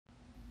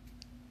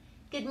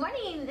Good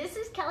morning, this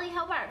is Kelley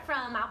Hobart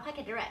from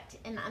Alpaca Direct,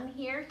 and I'm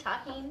here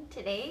talking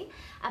today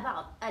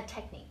about a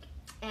technique.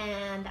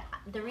 And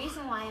the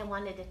reason why I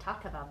wanted to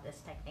talk about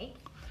this technique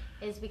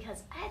is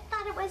because I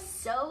thought it was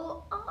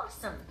so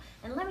awesome.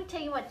 And let me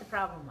tell you what the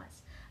problem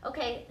was.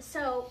 Okay,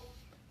 so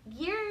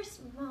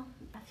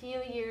a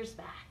few years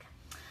back,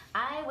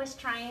 I was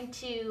trying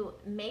to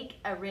make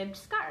a ribbed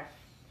scarf,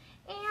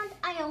 and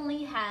I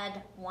only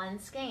had one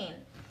skein,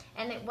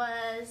 and it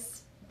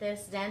was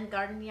this Zen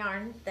Garden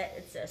yarn that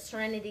it's a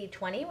Serenity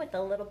 20 with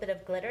a little bit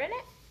of glitter in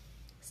it,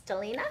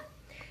 Stellina,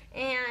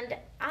 and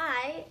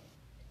I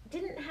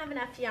didn't have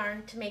enough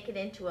yarn to make it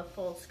into a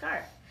full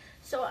scarf.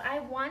 So I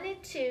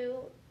wanted to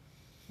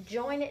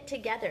join it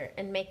together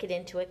and make it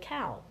into a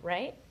cowl,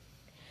 right?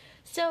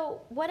 So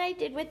what I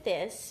did with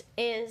this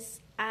is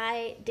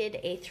I did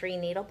a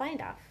 3-needle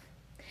bind off.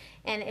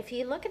 And if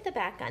you look at the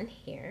back on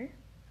here,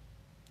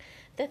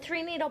 the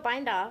 3-needle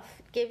bind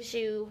off gives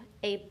you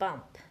a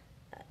bump,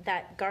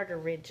 that garter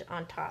ridge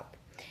on top.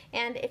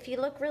 And if you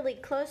look really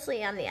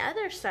closely on the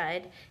other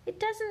side, it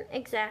doesn't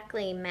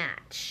exactly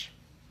match.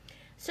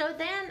 So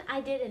then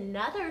I did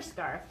another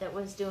scarf that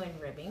was doing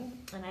ribbing,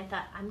 and I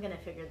thought, I'm gonna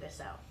figure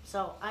this out.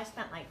 So I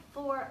spent like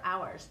 4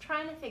 hours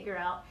trying to figure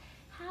out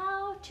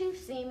how to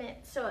seam it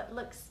so it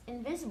looks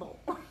invisible.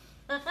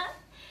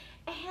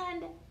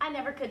 And I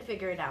never could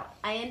figure it out.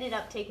 I ended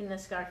up taking the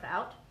scarf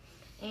out,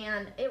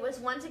 and it was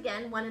once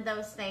again one of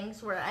those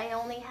things where I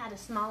only had a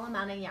small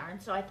amount of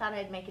yarn, so I thought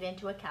I'd make it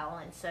into a cowl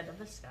instead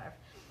of a scarf.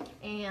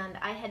 And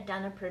I had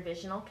done a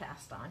provisional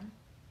cast on.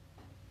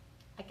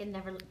 I could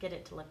never get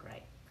it to look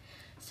right.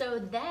 So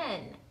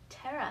then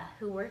Tara,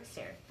 who works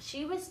here,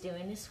 she was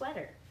doing a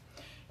sweater.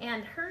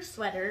 And her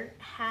sweater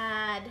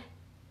had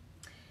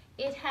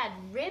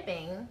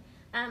ribbing.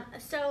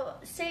 So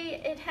say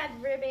it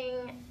had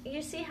ribbing,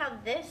 you see how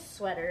this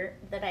sweater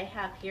that I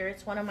have here,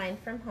 it's one of mine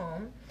from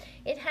home,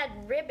 it had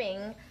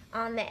ribbing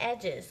on the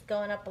edges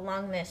going up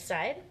along this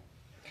side.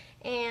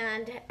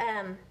 And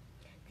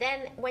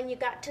then when you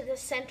got to the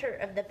center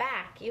of the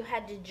back, you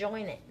had to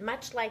join it,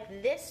 much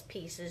like this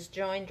piece is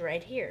joined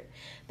right here.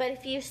 But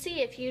if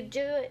you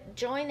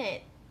join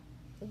it,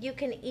 you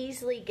can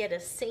easily get a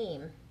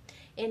seam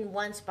in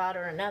one spot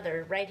or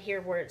another right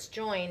here where it's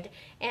joined,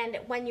 and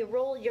when you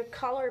roll your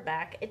collar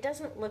back, it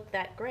doesn't look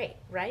that great,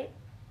 right?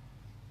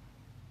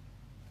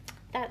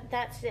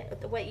 That's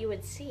what you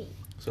would see.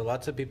 So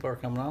lots of people are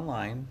coming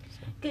online.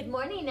 So. Good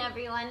morning,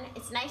 everyone.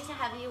 It's nice to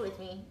have you with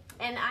me.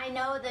 And I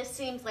know this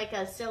seems like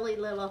a silly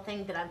little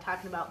thing that I'm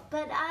talking about,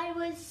 but I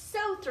was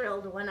so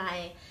thrilled when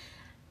I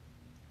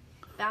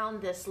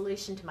found the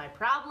solution to my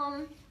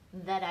problem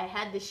that I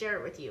had to share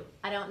it with you.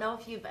 I don't know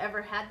if you've ever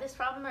had this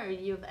problem or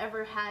you've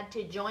ever had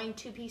to join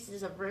two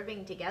pieces of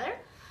ribbing together,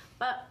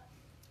 but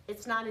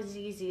it's not as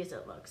easy as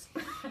it looks.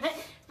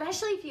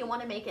 Especially if you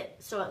want to make it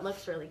so it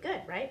looks really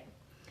good, right?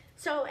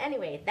 So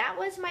anyway, that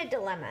was my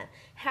dilemma.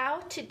 How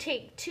to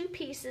take two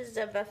pieces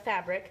of a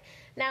fabric.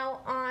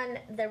 Now on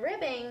the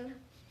ribbing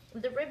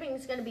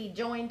is going to be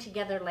joined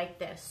together like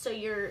this. So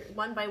your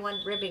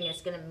 1x1 ribbing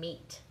is going to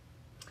meet.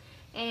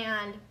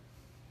 And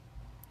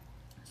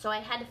so I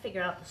had to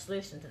figure out the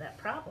solution to that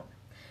problem,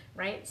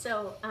 right?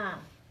 So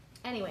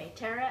anyway,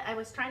 Tara, I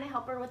was trying to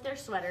help her with their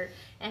sweater,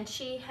 and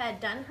she had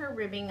done her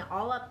ribbing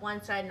all up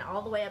one side and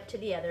all the way up to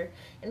the other,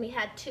 and we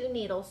had 2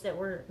 needles that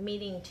were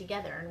meeting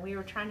together, and we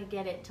were trying to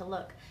get it to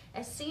look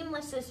as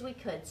seamless as we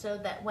could so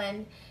that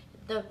when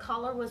the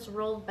collar was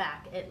rolled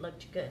back, it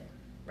looked good,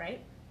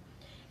 right?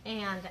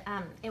 And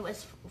it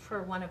was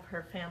for one of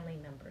her family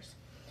members.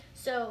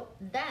 So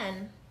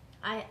then,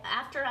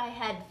 after I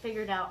had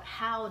figured out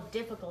how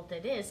difficult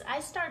it is,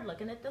 I started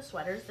looking at the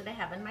sweaters that I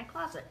have in my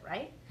closet,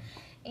 right?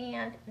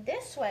 And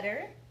this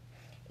sweater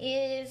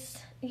is,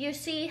 you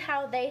see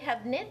how they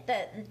have knit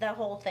the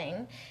whole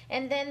thing,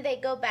 and then they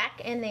go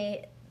back and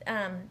they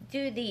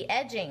do the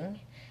edging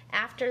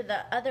after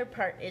the other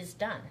part is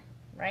done,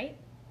 right?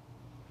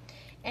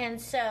 And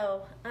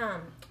so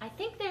I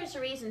think there's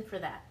a reason for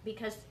that,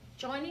 because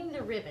joining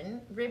the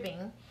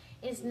ribbing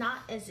is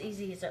not as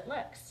easy as it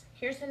looks.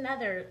 Here's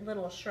another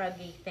little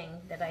shruggy thing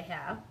that I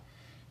have.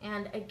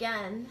 And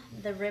again,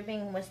 the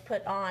ribbing was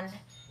put on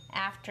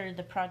after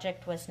the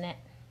project was knit.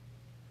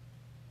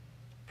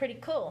 Pretty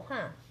cool,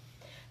 huh?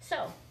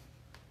 So,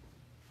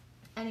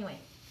 anyway,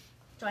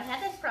 so I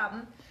had this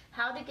problem,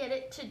 how to get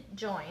it to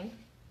join,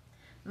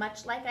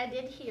 much like I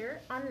did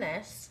here on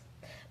this,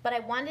 but I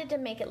wanted to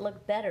make it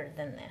look better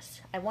than this.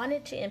 I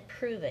wanted to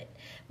improve it.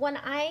 When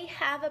I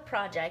have a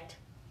project,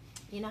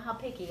 you know how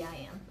picky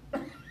I am.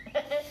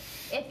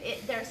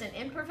 If there's an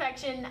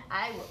imperfection,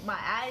 my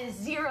eyes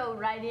zero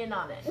right in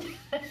on it.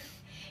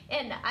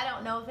 And I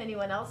don't know if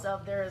anyone else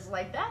out there is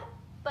like that,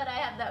 but I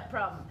have that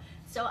problem.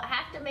 So I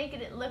have to make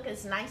it look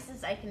as nice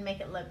as I can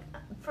make it look.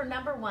 For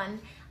number one,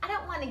 I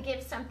don't want to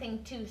give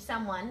something to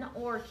someone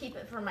or keep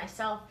it for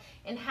myself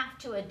and have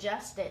to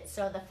adjust it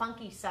so the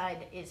funky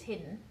side is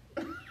hidden.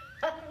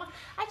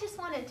 I just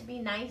want it to be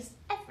nice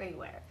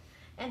everywhere,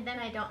 and then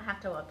I don't have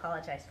to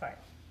apologize for it.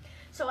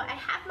 So I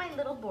have my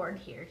little board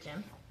here,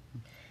 Jim,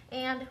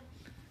 and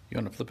You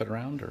want to flip it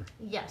around, or?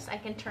 Yes, I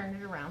can turn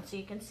it around so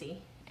you can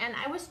see. And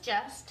I was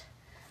just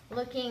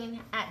looking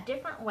at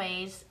different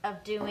ways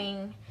of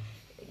getting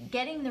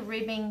the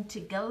ribbing to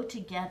go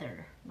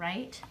together,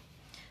 right?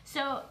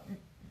 So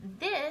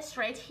this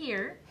right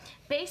here,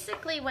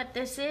 basically what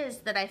this is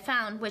that I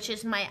found, which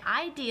is my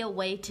ideal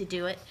way to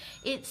do it,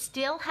 it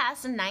still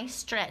has a nice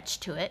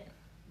stretch to it.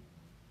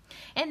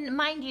 And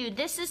mind you,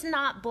 this is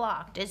not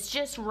blocked. It's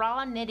just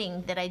raw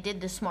knitting that I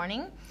did this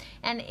morning.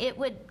 And it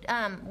would,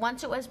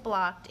 once it was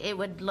blocked, it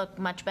would look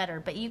much better.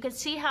 But you can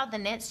see how the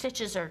knit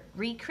stitches are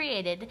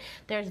recreated.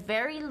 There's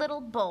very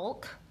little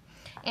bulk,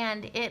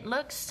 and it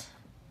looks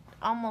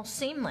almost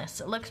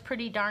seamless. It looks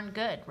pretty darn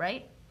good,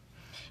 right?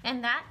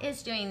 And that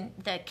is doing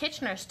the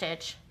Kitchener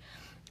stitch,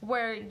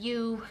 where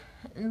you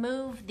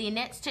move the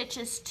knit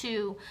stitches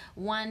to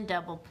one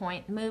double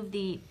point, move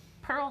the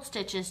purl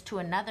stitches to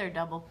another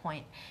double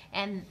point,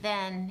 and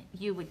then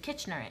you would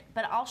Kitchener it.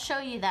 But I'll show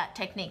you that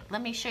technique.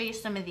 Let me show you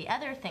some of the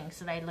other things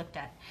that I looked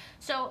at.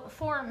 So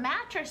for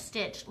mattress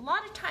stitch, a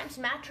lot of times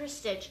mattress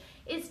stitch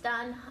is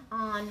done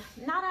on,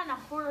 not on a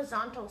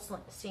horizontal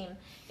seam,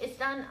 it's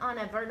done on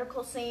a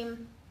vertical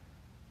seam,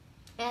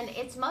 and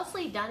it's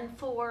mostly done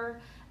for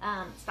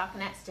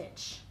stockinette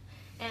stitch.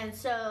 And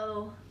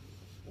so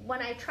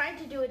when I tried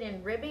to do it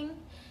in ribbing,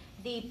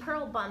 the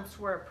purl bumps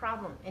were a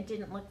problem. It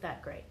didn't look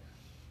that great.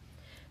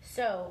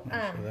 So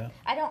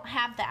I don't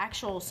have the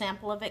actual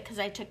sample of it because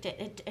I took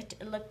it.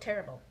 It looked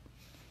terrible.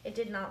 It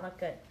did not look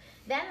good.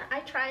 Then I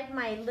tried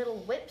my little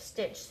whip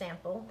stitch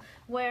sample,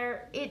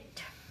 where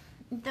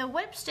the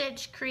whip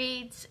stitch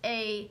creates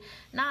a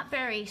not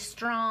very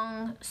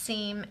strong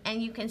seam,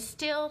 and you can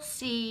still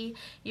see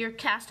your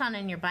cast on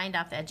and your bind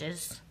off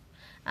edges.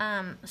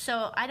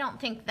 So I don't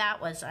think that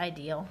was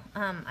ideal.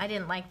 I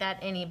didn't like that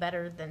any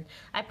better than,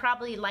 I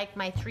probably liked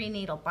my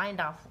 3-needle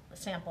bind off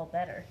sample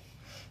better.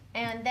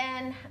 And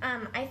then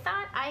I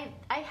thought I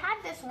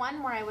had this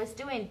one where I was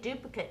doing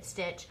duplicate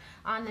stitch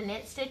on the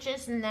knit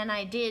stitches, and then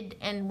I did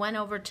and went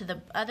over to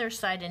the other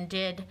side and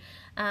did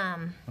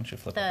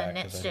the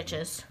knit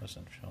stitches.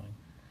 Wasn't showing.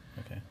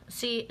 Okay.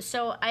 See,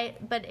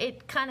 but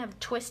it kind of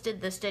twisted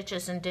the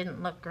stitches and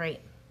didn't look great.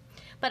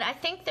 But I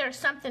think there's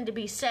something to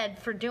be said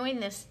for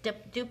doing this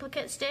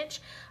duplicate stitch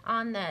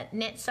on the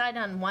knit side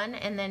on one,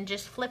 and then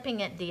just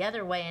flipping it the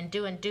other way and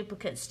doing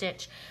duplicate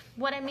stitch.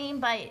 What I mean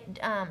by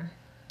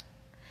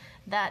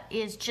that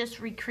is just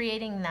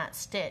recreating that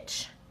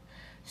stitch.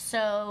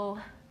 So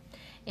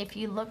if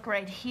you look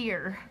right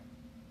here,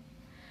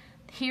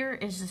 here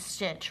is a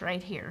stitch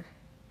right here,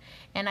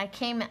 and I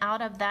came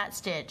out of that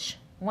stitch,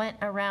 went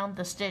around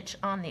the stitch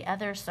on the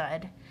other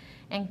side,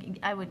 and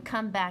I would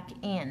come back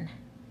in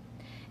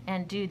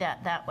and do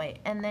that way,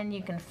 and then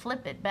you can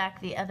flip it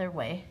back the other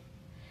way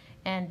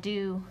and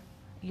do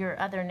your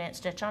other knit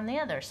stitch on the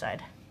other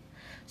side.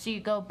 So you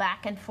go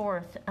back and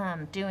forth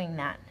doing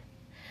that.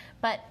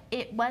 But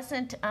it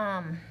wasn't,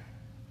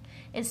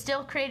 it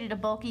still created a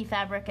bulky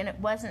fabric, and it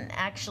wasn't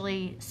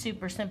actually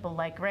super simple.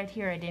 Like right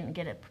here, I didn't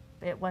get it,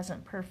 it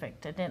wasn't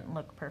perfect. It didn't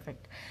look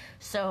perfect.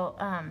 So,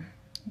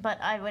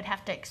 but I would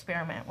have to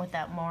experiment with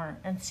that more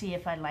and see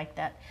if I like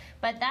that.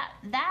 But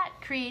that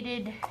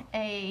created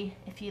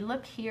if you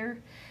look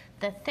here,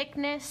 the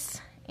thickness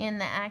in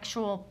the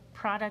actual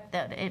product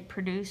that it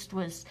produced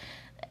was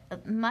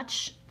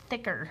much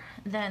thicker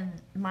than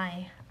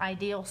my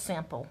ideal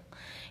sample,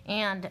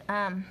 and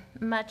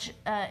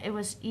it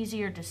was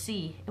easier to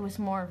see. It was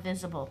more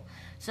visible,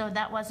 so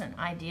that wasn't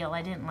ideal.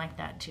 I didn't like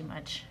that too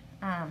much.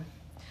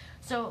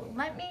 So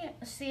let me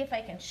see if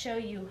I can show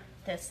you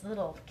this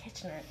little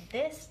Kitchener,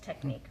 this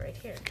technique right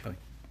here. Kelley.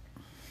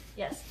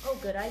 Yes. Oh,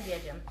 good idea,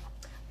 Jim.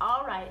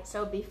 All right.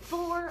 So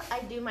before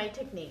I do my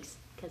techniques,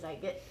 because I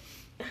get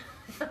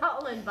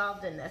all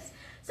involved in this.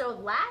 So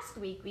last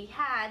week we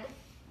had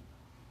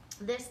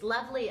this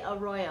lovely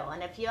Arroyo,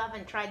 and if you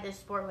haven't tried this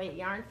sport weight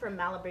yarn from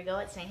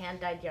Malabrigo, it's a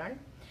hand-dyed yarn.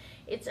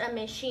 It's a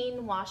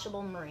machine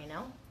washable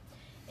merino,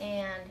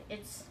 and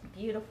it's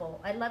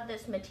beautiful. I love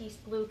this Matisse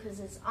blue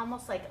because it's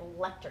almost like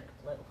electric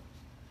blue,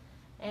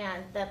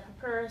 and the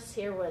papyrus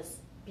here was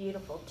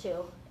beautiful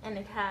too, and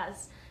it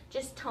has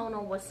just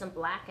tonal with some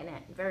black in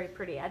it. Very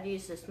pretty. I've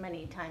used this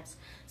many times.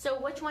 So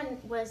which one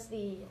was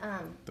the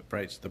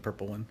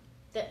purple one?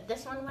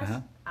 This one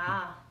was?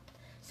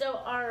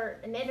 So our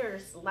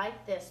knitters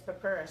like this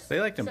papyrus. They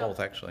liked them both,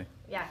 actually.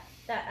 Yeah,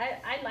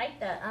 I like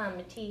the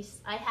Matisse.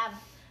 I have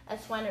a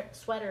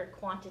sweater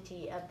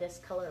quantity of this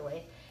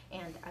colorway,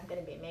 and I'm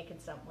going to be making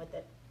something with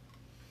it.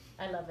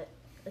 I love it.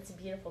 It's a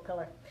beautiful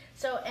color.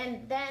 So,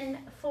 and then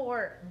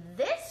for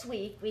this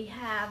week, we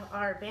have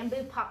our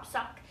bamboo pop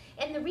sock.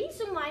 And the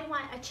reason why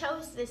I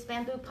chose this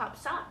bamboo pop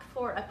sock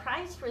for a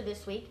prize for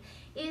this week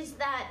is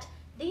that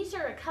these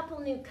are a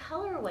couple new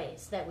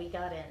colorways that we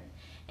got in.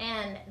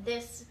 And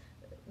this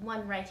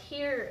one right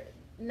here,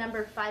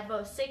 number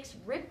 506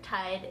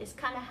 Riptide, is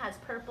kind of has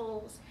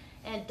purples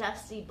and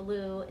dusty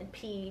blue and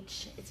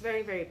peach. It's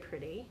very, very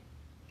pretty.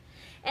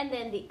 And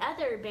then the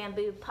other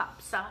bamboo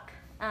pop sock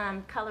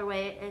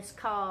colorway is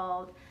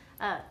called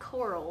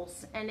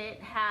corals, and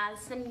it has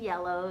some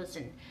yellows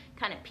and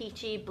kind of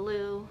peachy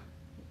blue,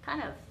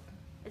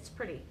 it's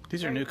pretty.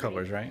 These are very new pretty.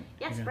 colors, right?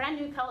 Yes, Okay. brand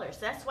new colors.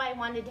 That's why I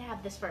wanted to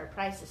have this for a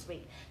prize this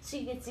week, so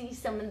you can see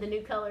some of the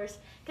new colors,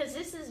 because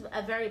this is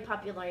a very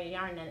popular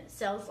yarn and it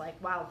sells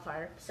like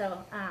wildfire.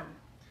 So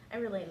I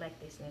really like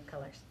these new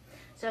colors.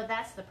 So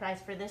that's the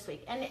prize for this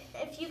week. And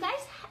if you guys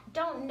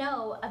don't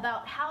know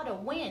about how to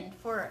win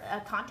for a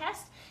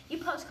contest, you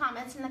post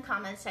comments in the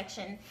comment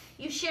section.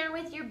 You share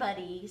with your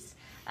buddies.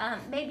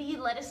 Maybe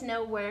you let us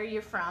know where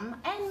you're from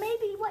and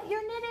maybe what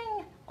you're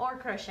knitting or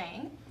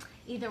crocheting.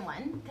 Either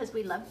one, because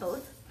we love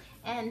both.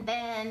 And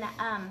then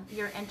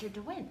you're entered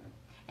to win.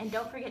 And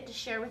don't forget to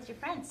share with your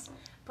friends.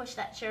 Push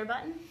that share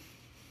button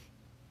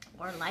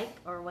or like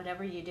or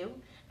whatever you do.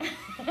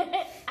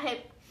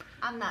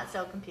 I'm not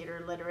so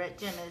computer literate.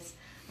 Jim is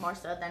more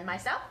so than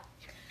myself.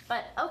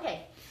 But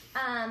okay.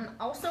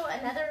 Also,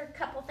 another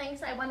couple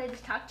things I wanted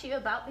to talk to you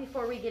about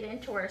before we get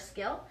into our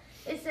skill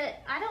is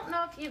that I don't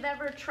know if you've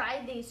ever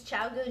tried these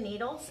Chalgu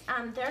needles.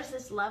 There's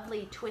this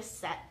lovely twist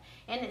set,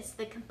 and it's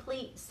the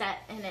complete set,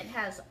 and it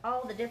has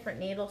all the different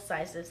needle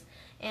sizes.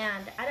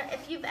 And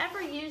if you've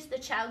ever used the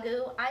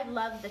Chalgu, I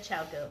love the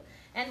Chalgu.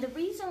 And the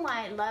reason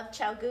why I love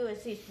Chalgu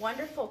is these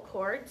wonderful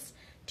cords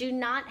do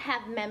not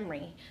have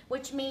memory,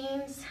 which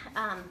means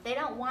they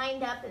don't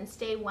wind up and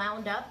stay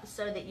wound up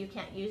so that you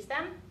can't use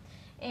them.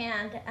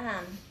 And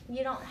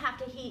you don't have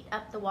to heat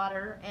up the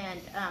water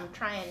and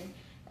try and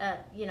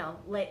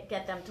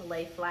get them to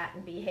lay flat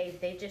and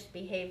behave. They just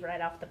behave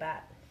right off the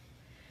bat.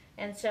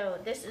 And so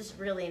this is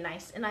really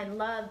nice, and I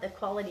love the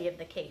quality of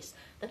the case.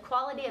 The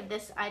quality of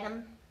this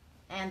item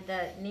and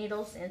the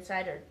needles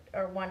inside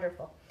are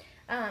wonderful.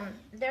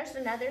 There's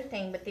another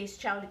thing with these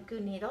Chalgu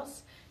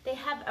needles. They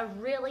have a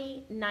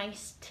really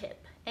nice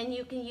tip, and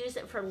you can use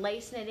it for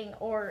lace knitting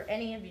or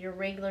any of your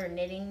regular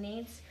knitting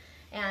needs.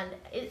 And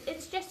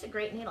it's just a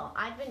great needle.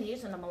 I've been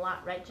using them a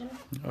lot, right, Jim?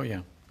 Oh,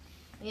 yeah.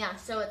 Yeah,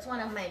 so it's one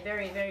of my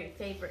very, very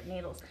favorite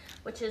needles,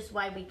 which is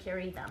why we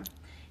carry them.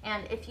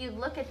 And if you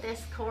look at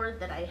this cord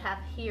that I have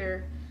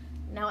here,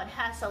 now it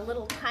has a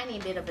little tiny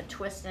bit of a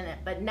twist in it,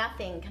 but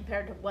nothing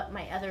compared to what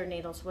my other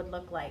needles would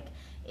look like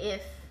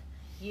if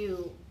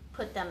you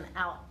put them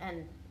out.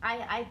 And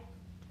I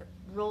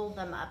roll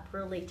them up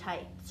really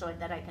tight so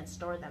that I can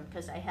store them,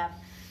 because I have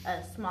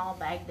a small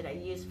bag that I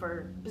use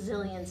for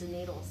bazillions of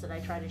needles that I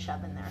try to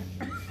shove in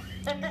there.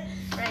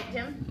 Right,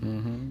 Jim?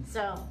 Mm-hmm.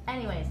 So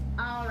anyways,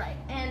 all right.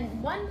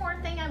 And one more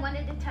thing I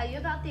wanted to tell you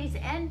about these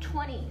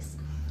N20s.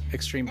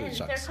 Extreme boot And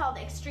socks. they're called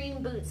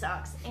Extreme Boot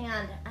Socks,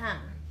 and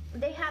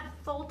they have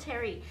full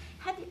terry.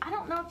 I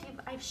don't know if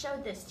I've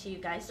showed this to you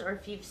guys or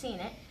if you've seen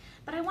it,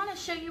 but I want to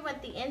show you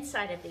what the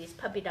inside of these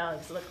puppy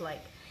dogs look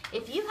like.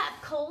 If you have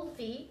cold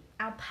feet,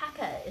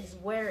 Alpaca is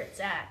where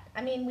it's at.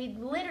 I mean, we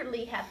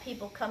literally have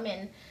people come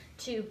in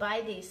to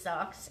buy these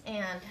socks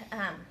and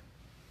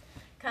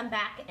come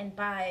back and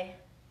buy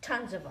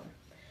tons of them.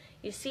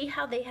 You see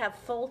how they have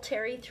full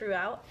terry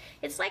throughout?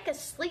 It's like a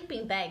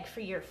sleeping bag for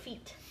your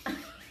feet.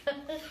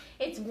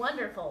 It's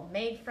wonderful,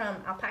 made from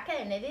alpaca,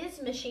 and it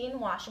is machine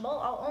washable.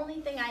 The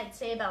only thing I'd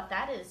say about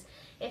that is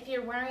if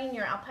you're wearing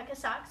your alpaca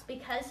socks,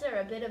 because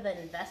they're a bit of an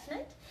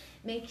investment,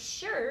 make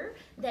sure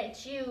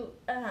that you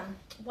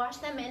wash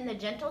them in the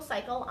gentle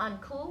cycle on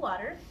cool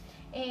water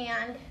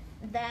and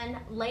then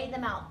lay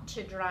them out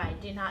to dry.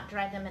 Do not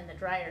dry them in the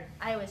dryer.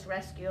 I always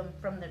rescue them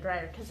from the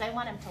dryer because I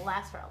want them to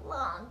last for a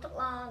long,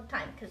 long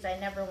time, because I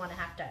never want to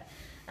have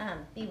to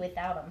be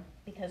without them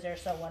because they're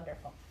so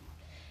wonderful.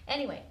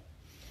 Anyway,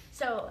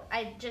 so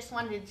I just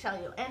wanted to tell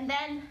you. And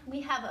then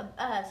we have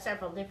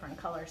several different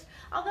colors,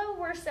 although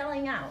we're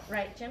selling out,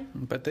 right, Jim?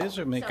 But these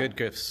would make good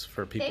gifts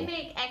for people. They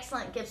make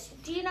excellent gifts.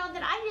 Do you know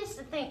that I used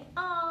to think,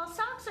 oh,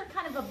 socks are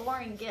kind of a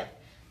boring gift,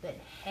 but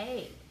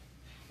hey,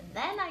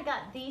 then I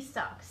got these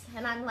socks,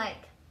 and I'm like,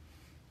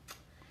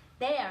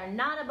 they are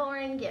not a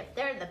boring gift.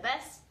 They're the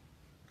best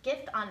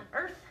gift on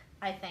earth,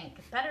 I think,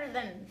 better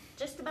than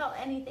just about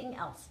anything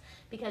else,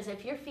 because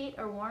if your feet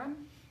are warm,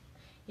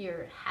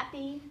 you're a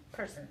happy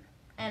person.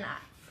 And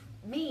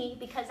me,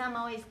 because I'm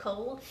always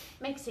cold,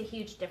 makes a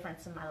huge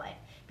difference in my life,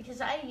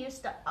 because I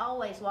used to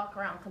always walk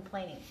around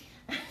complaining.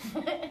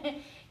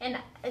 And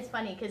it's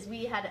funny because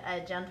we had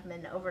a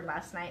gentleman over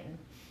last night, and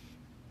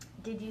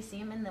did you see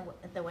him in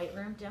the weight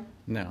room, Jim?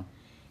 No.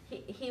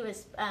 He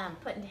was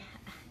putting,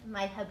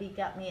 my hubby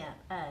got me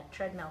a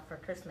treadmill for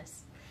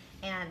Christmas,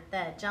 and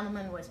the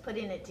gentleman was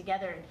putting it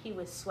together, and he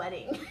was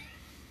sweating.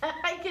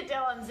 I could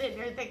tell I'm sitting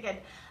here thinking,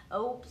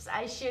 oops,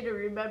 I should have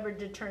remembered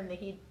to turn the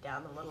heat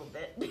down a little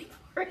bit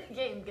before he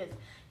came, because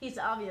he's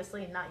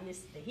obviously not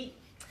used to the heat.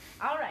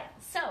 All right,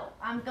 so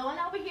I'm going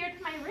over here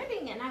to my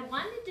ribbing, and I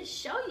wanted to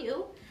show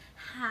you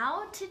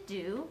how to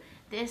do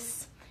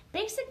this.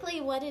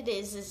 Basically what it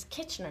is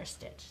Kitchener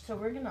stitch. So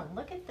we're going to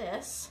look at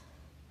this,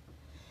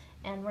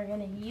 and we're going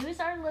to use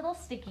our little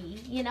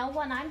sticky. You know,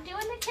 when I'm doing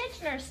the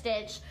Kitchener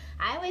stitch,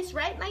 I always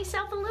write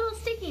myself a little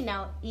sticky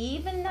note,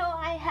 even though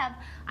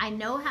I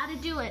know how to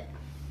do it.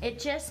 It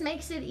just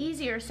makes it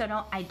easier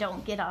so I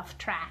don't get off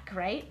track,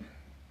 right?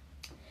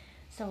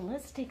 So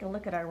let's take a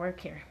look at our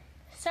work here.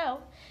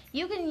 So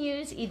you can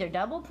use either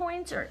double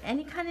points or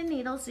any kind of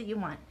needles that you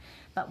want.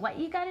 But what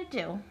you got to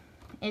do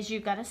is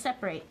you got to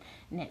separate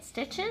knit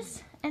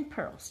stitches and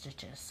purl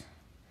stitches.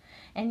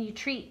 And you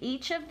treat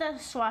each of the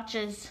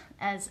swatches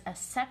as a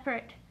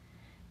separate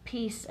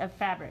piece of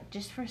fabric,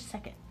 just for a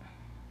second.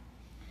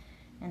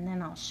 And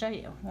then I'll show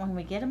you. When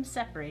we get them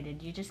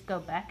separated, you just go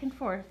back and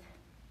forth,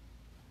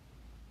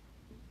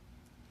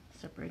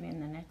 separating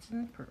the knits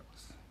and the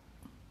purls.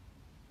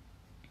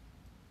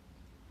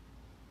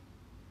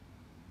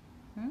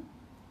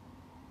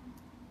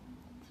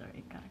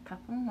 Sorry, got a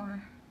couple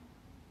more.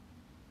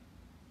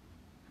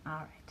 All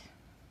right.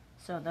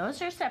 So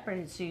those are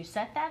separated. So you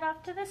set that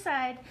off to the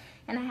side,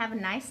 and I have a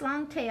nice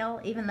long tail.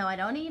 Even though I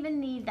don't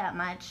even need that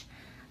much,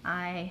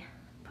 I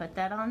put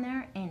that on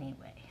there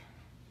anyway.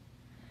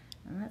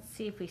 And let's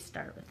see if we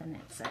start with the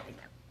knit side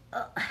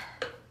again.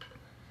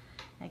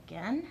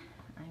 Again,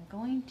 I'm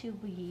going to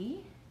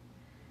be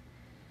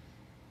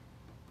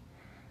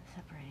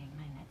separating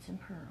my knits and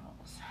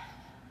purls.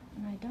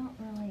 And I don't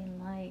really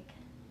like,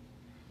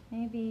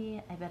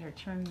 maybe I better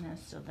turn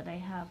this so that I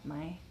have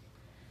my,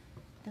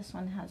 this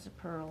one has the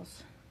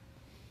purls.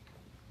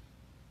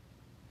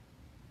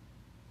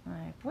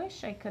 I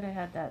wish I could have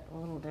had that a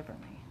little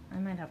differently. I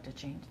might have to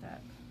change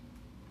that,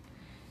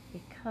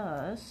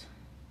 because.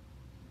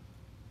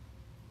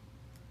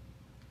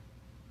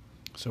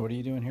 So what are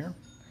you doing here?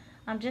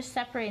 I'm just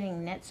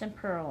separating knits and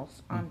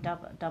purls on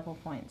double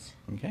points.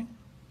 Okay.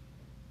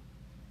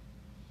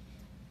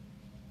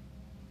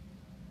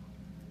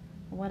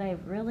 What I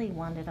really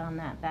wanted on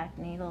that back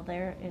needle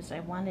there is I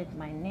wanted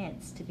my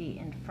knits to be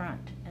in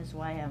front, is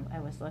why I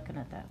was looking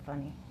at that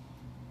funny.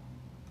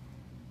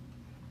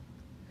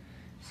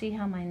 See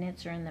how my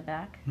knits are in the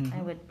back? Mm-hmm.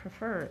 I would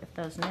prefer if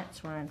those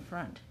knits were in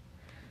front.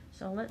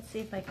 So let's see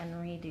if I can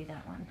redo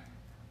that one.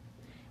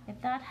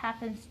 If that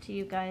happens to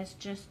you guys,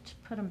 just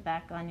put them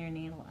back on your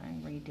needle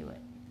and redo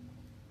it.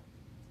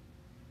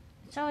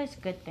 It's always a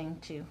good thing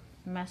to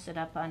mess it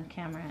up on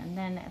camera, and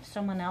then if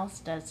someone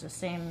else does the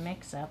same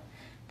mix-up,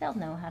 they'll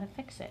know how to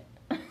fix it.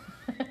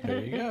 There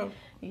you go.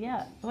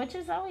 Yeah, which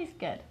is always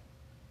good.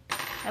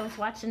 I was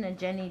watching a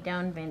Jenny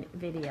Doan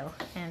video,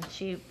 and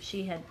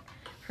she had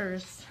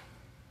hers,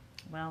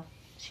 well,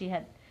 she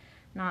had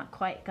not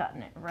quite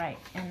gotten it right,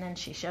 and then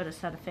she showed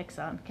us how to fix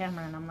it on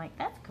camera, and I'm like,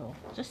 that's cool,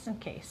 just in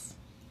case.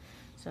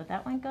 So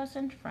that one goes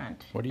in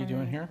front. What are you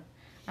doing here?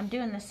 I'm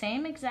doing the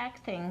same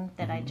exact thing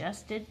that I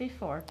just did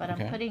before, but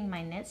Okay. I'm putting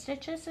my knit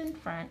stitches in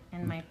front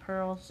and my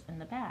purls in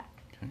the back.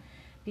 Okay.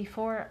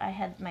 Before, I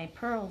had my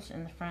purls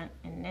in the front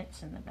and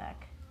knits in the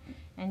back.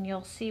 And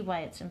you'll see why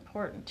it's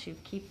important to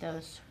keep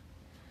those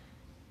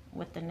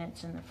with the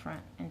knits in the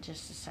front in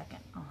just a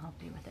second. I'll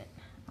help you with it.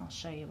 I'll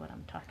show you what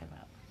I'm talking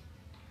about.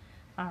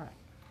 All right.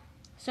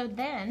 So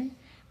then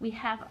we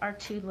have our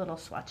two little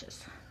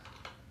swatches.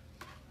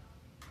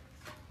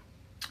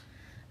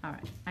 All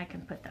right, I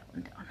can put that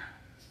one down.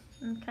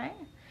 Okay,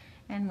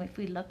 and if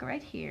we look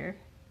right here,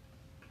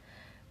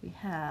 we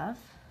have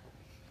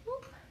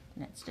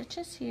knit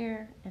stitches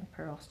here and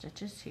purl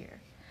stitches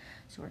here.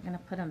 So we're gonna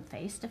put them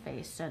face to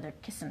face so they're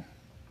kissing,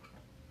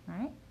 all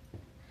right?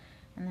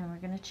 And then we're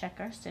gonna check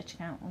our stitch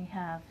count. We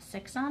have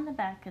 6 on the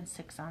back and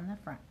 6 on the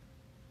front.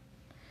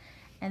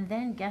 And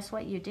then guess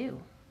what you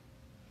do?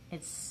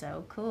 It's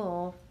so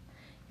cool.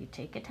 You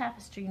take a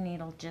tapestry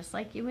needle just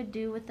like you would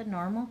do with the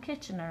normal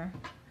Kitchener.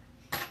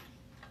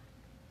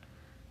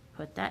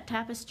 Put that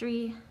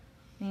tapestry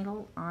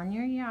needle on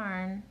your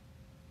yarn,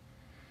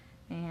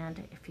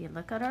 and if you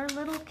look at our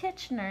little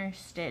Kitchener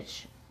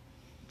stitch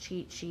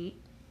cheat sheet,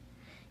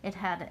 it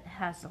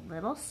has a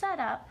little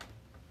setup,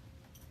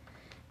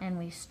 and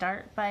we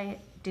start by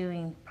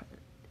doing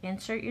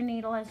insert your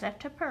needle as if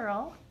to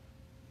purl,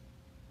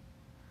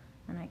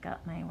 and I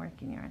got my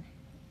working yarn.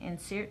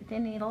 Insert the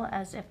needle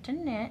as if to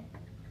knit,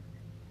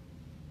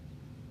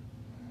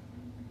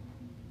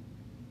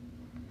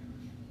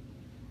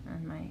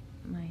 and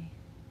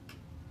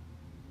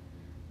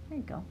there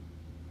you go.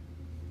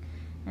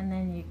 And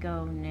then you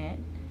go knit,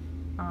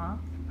 off,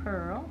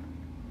 purl,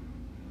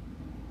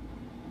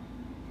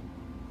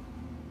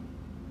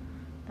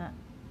 that,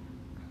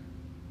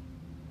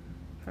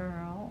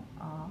 purl,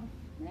 off,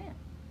 knit.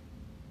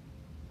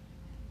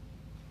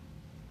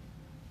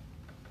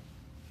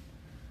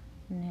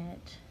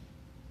 Knit,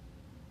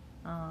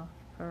 off,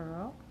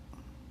 purl,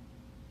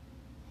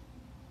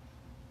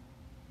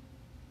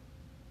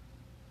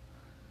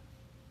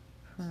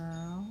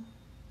 purl,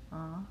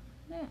 off,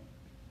 knit.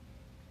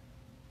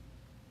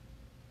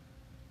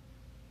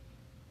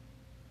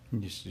 You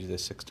used to do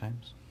this 6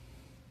 times?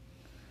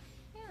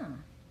 Yeah.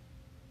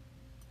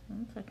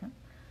 1 second.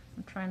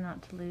 I'm trying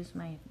not to lose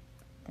my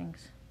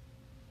things.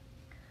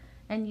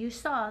 And you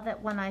saw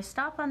that when I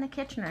stop on the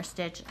Kitchener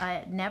stitch,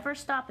 I never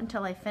stop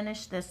until I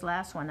finish this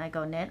last one. I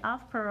go knit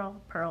off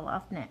purl, purl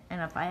off knit.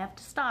 And if I have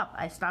to stop,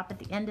 I stop at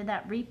the end of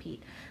that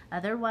repeat.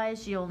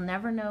 Otherwise, you'll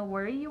never know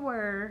where you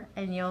were,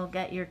 and you'll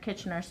get your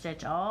Kitchener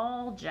stitch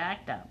all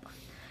jacked up.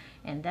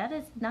 And that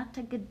is not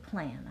a good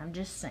plan, I'm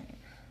just saying.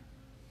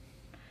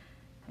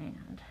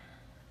 And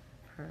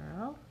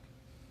purl,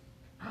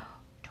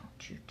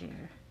 you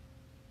dare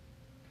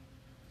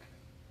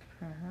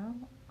purl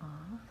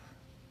off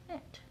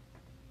knit.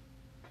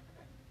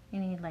 You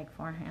need like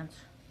 4 hands.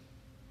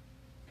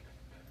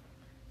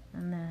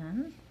 And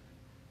then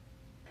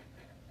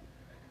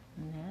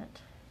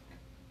knit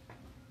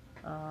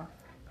off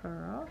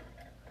purl,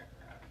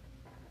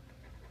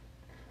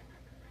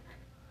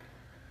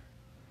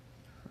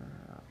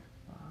 purl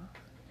off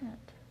knit.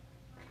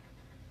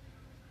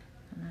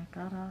 And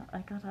I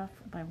got off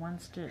by 1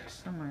 stitch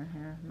somewhere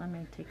here. Let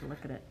me take a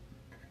look at it.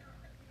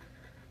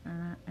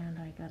 And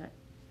I got it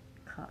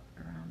caught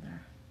around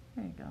there.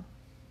 There you go.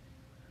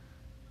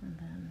 And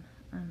then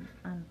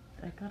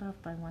I got off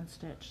by 1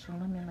 stitch, so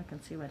let me look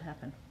and see what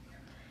happened.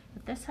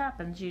 If this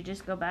happens, you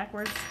just go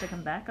backwards, stick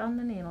them back on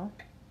the needle.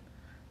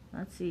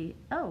 Let's see.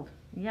 Oh,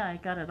 yeah, I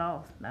got it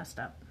all messed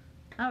up.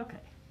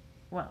 Okay,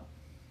 well,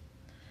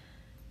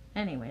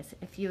 anyways,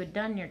 if you had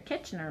done your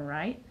Kitchener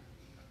right,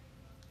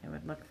 it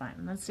would look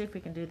fine. Let's see if we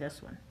can do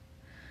this one.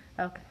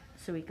 Okay,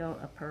 so we go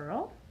a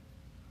purl.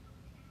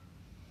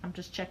 I'm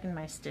just checking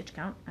my stitch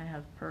count. I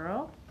have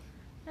purl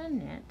and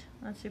knit.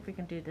 Let's see if we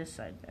can do this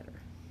side better.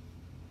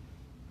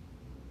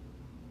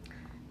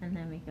 And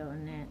then we go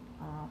knit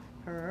off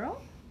purl,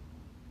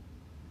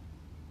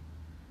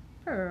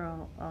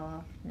 purl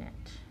off knit.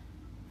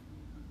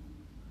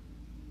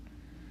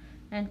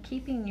 And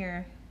keeping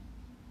your,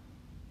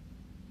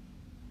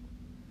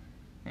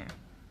 there,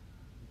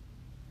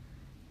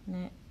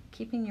 knit,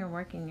 keeping your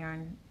working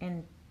yarn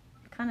in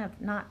kind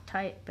of not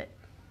tight, but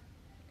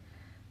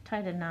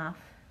tight enough.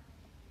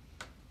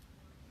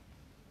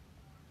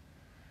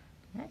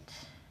 Knit,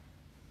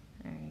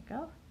 there you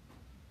go.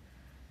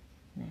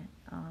 Knit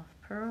off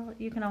purl.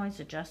 You can always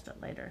adjust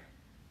it later.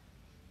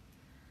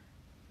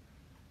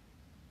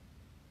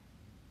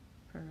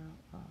 Purl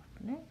off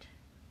knit.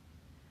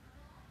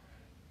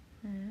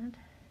 And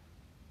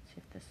see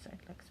if this side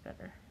looks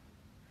better.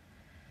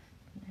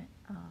 Knit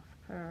off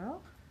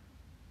purl.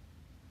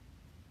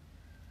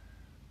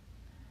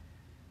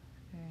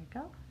 There you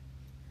go.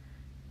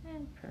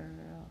 And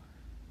purl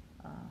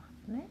off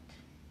knit.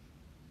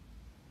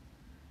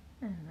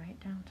 And right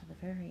down to the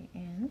very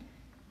end,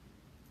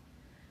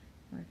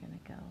 we're going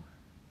to go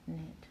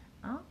knit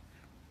off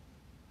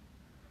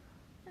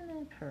and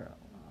then purl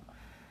off.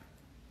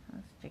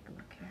 Let's take a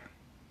look here.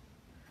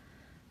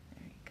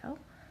 There you go.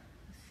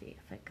 Let's see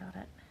if it got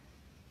it.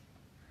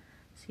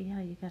 See how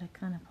you got to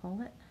kind of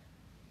pull it?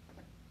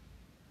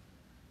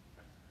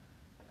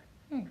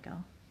 There you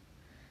go.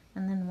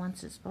 And then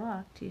once it's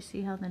blocked, you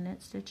see how the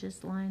knit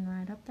stitches line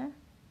right up there?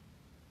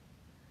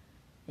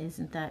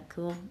 Isn't that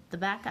cool? The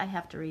back I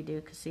have to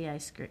redo because see I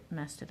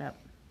messed it up.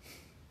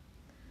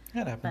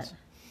 That happens. But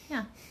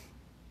yeah,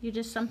 you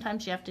just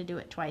sometimes you have to do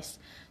it twice.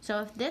 So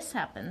if this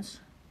happens,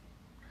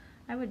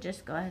 I would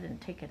just go ahead and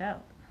take it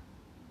out.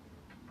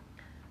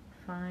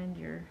 Find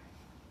your,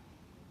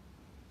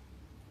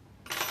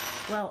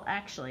 well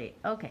actually,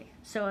 okay,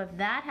 so if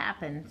that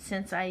happened,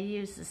 since I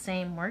use the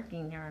same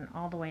working yarn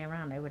all the way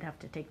around, I would have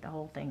to take the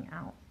whole thing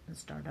out and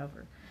start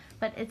over.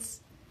 But it's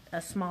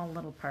a small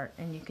little part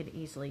and you could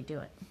easily do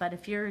it. But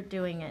if you're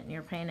doing it and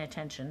you're paying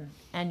attention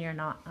and you're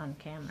not on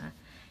camera,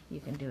 you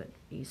can do it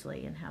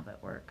easily and have it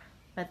work.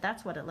 But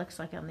that's what it looks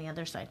like on the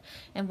other side.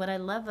 And what I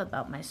love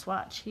about my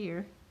swatch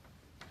here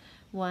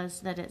was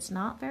that it's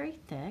not very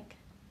thick.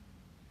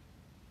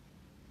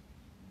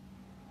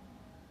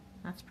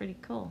 That's pretty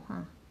cool,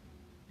 huh?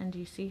 And do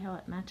you see how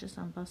it matches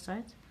on both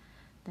sides?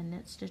 The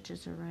knit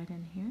stitches are right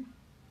in here.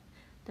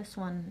 This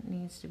one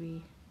needs to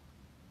be,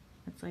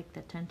 it's like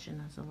the tension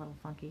is a little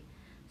funky.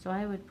 So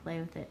I would play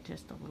with it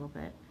just a little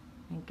bit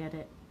and get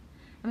it,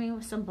 I mean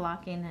with some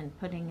blocking and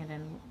putting it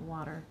in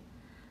water.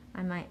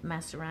 I might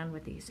mess around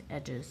with these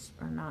edges,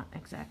 are not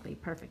exactly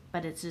perfect,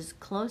 but it's as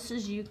close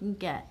as you can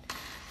get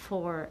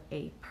for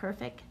a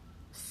perfect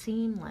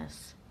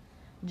seamless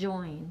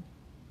join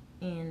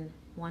in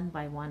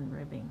 1x1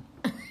 ribbing.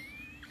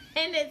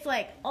 And it's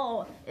like,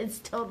 oh, it's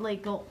totally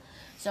cool.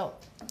 So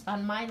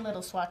on my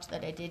little swatch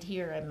that I did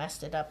here, I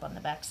messed it up on the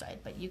back side,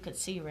 but you could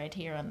see right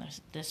here on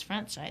this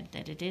front side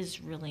that it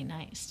is really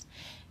nice.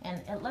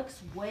 And it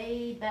looks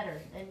way better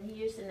than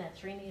using a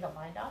 3-needle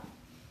bind off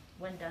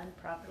when done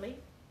properly.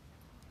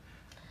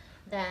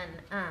 Then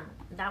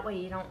that way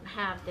you don't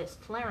have this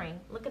flaring.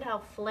 Look at how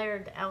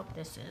flared out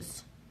this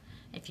is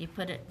if you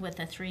put it with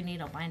a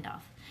 3-needle bind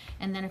off.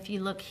 And then if you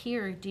look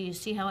here, do you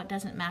see how it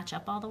doesn't match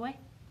up all the way?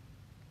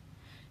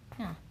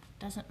 Yeah,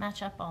 doesn't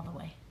match up all the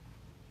way.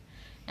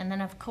 And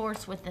then of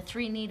course with the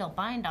 3-needle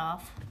bind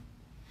off,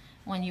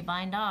 when you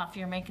bind off,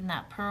 you're making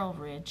that purl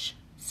ridge.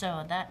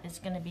 So that is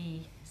going to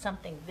be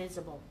something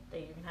visible that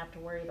you're going to have to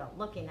worry about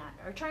looking at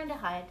or trying to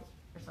hide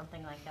or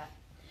something like that.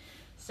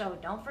 So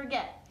don't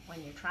forget,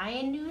 when you're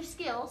trying new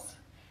skills,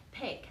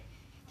 pick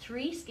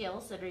 3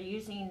 skills that are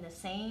using the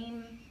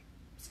same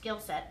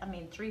skill set. I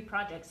mean 3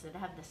 projects that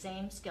have the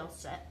same skill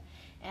set.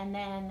 And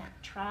then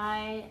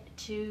try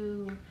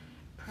to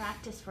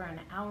practice for an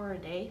hour a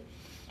day.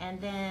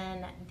 And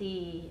then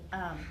the,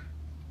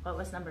 what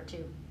was number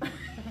 2?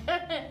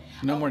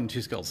 No more than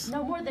 2 skills.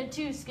 No more than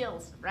 2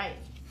 skills, right,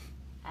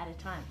 at a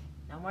time.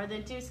 No more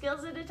than 2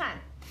 skills at a time.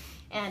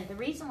 And the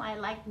reason why I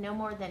like no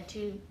more than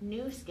 2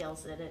 new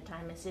skills at a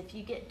time is if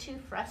you get too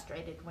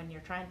frustrated when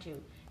you're trying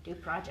to do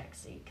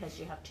projects because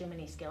you have too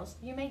many skills,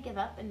 you may give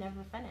up and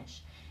never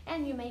finish.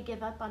 And you may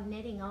give up on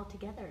knitting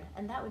altogether,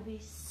 and that would be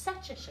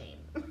such a shame.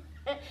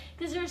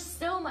 Because there's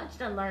so much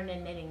to learn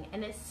in knitting,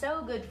 and it's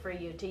so good for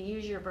you to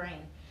use your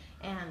brain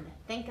and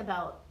think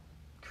about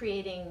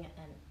creating,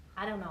 and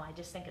I don't know, I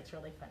just think it's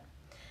really fun.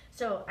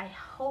 So I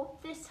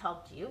hope this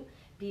helped you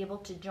be able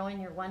to join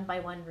your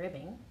 1x1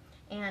 ribbing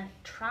and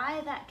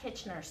try that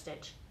Kitchener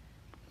stitch.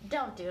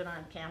 Don't do it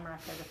on camera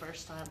for the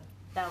first time.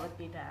 That would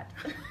be bad.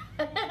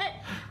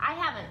 I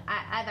haven't.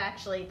 I've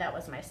actually, that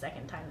was my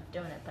second time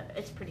doing it, but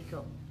it's pretty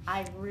cool.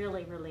 I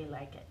really, really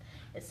like it.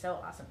 It's so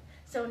awesome.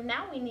 So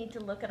now we need to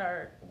look at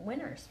our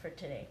winners for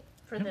today,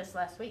 for this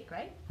last week,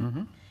 right?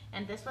 Mm-hmm.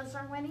 And this was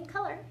our winning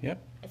color. Yep.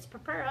 It's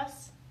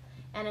Papyrus,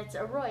 and it's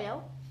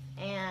Arroyo,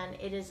 and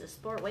it is a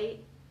sport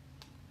weight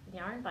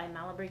yarn by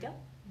Malabrigo,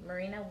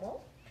 merino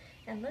wool.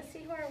 And let's see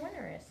who our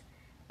winner is.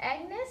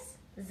 Agnes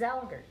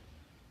Zelger.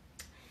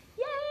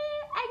 Yay,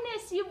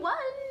 Agnes, you won!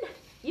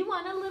 You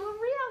won a little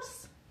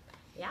Rios.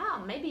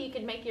 Yeah, maybe you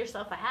could make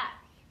yourself a hat.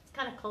 It's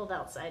kind of cold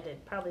outside,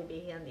 it'd probably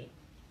be handy.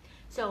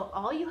 So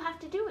all you have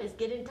to do is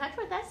get in touch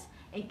with us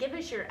and give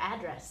us your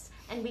address,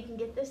 and we can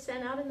get this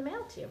sent out in the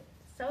mail to you.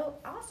 So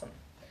awesome.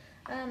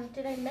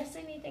 Did I miss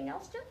anything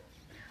else, Jim?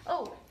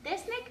 Oh,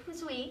 this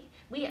next week,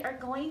 we are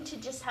going to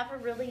just have a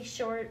really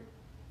short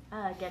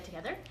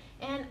get-together,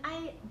 and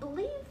I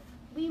believe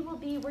we will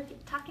be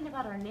talking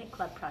about our knit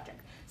club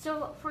project.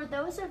 So for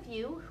those of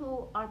you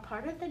who are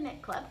part of the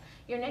knit club,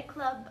 your knit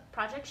club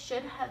project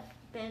should have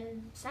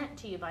been sent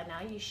to you by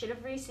now. You should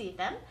have received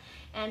them,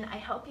 and I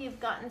hope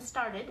you've gotten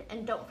started.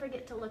 And don't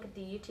forget to look at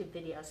the YouTube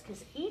videos,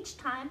 because each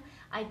time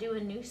I do a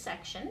new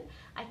section,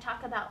 I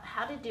talk about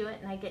how to do it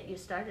and I get you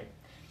started.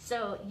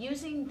 So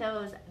using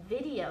those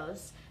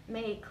videos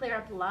may clear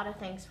up a lot of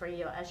things for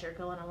you as you're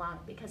going along,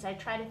 because I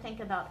try to think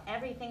about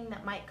everything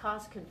that might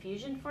cause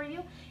confusion for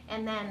you,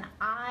 and then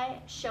I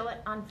show it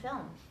on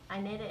film.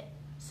 I knit it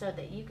so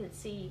that you can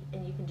see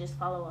and you can just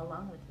follow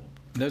along with me.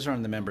 Those are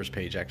on the members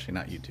page, actually,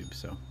 not YouTube,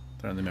 so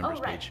they're on the members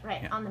page.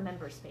 Right, Yeah. on the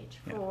members page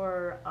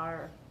for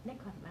our knit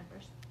club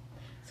members.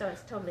 So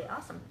it's totally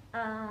awesome.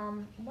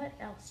 What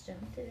else, Jim?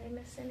 Did I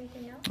miss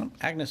anything else?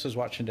 Agnes was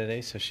watching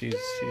today, so she said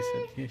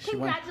she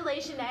won.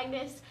 Congratulations,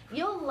 Agnes.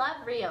 You'll love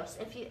Rios.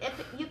 If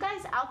you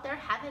guys out there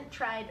haven't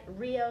tried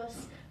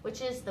Rios,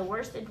 which is the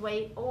worsted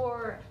weight,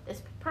 or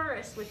this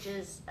Papyrus, which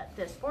is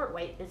the sport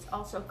weight, it's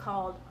also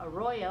called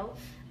Arroyo.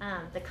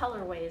 The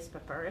colorway is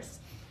Papyrus,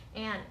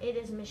 and it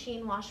is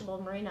machine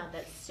washable merino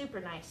that's super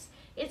nice.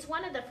 It's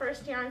one of the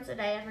first yarns that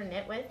I ever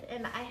knit with,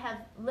 and I have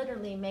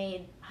literally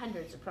made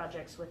hundreds of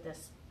projects with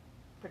this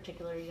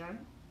particular yarn.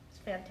 It's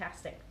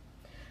fantastic.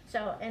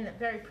 So, and a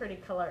very pretty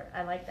color.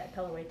 I like that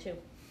colorway too.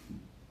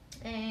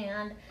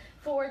 And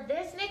for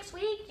this next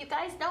week, you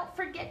guys don't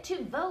forget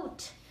to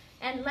vote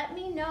and let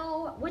me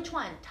know which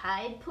one.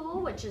 Tide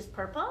Pool, which is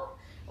purple,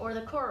 or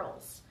the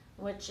Corals,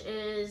 which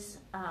is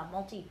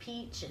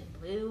multi-peach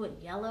and blue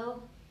and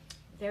yellow.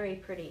 Very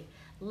pretty.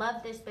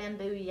 Love this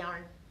bamboo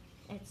yarn.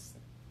 It's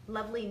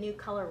lovely new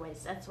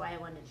colorways. That's why I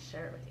wanted to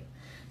share it with you.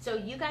 So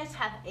you guys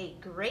have a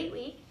great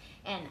week,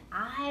 and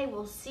I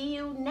will see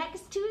you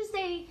next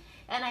Tuesday.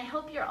 And I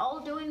hope you're all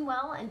doing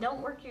well, and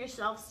don't work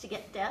yourselves to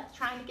get death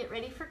trying to get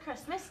ready for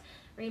Christmas.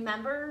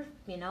 Remember,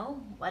 you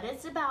know, what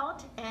it's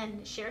about,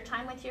 and share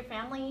time with your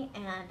family,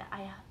 and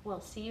I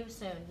will see you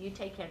soon. You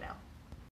take care now.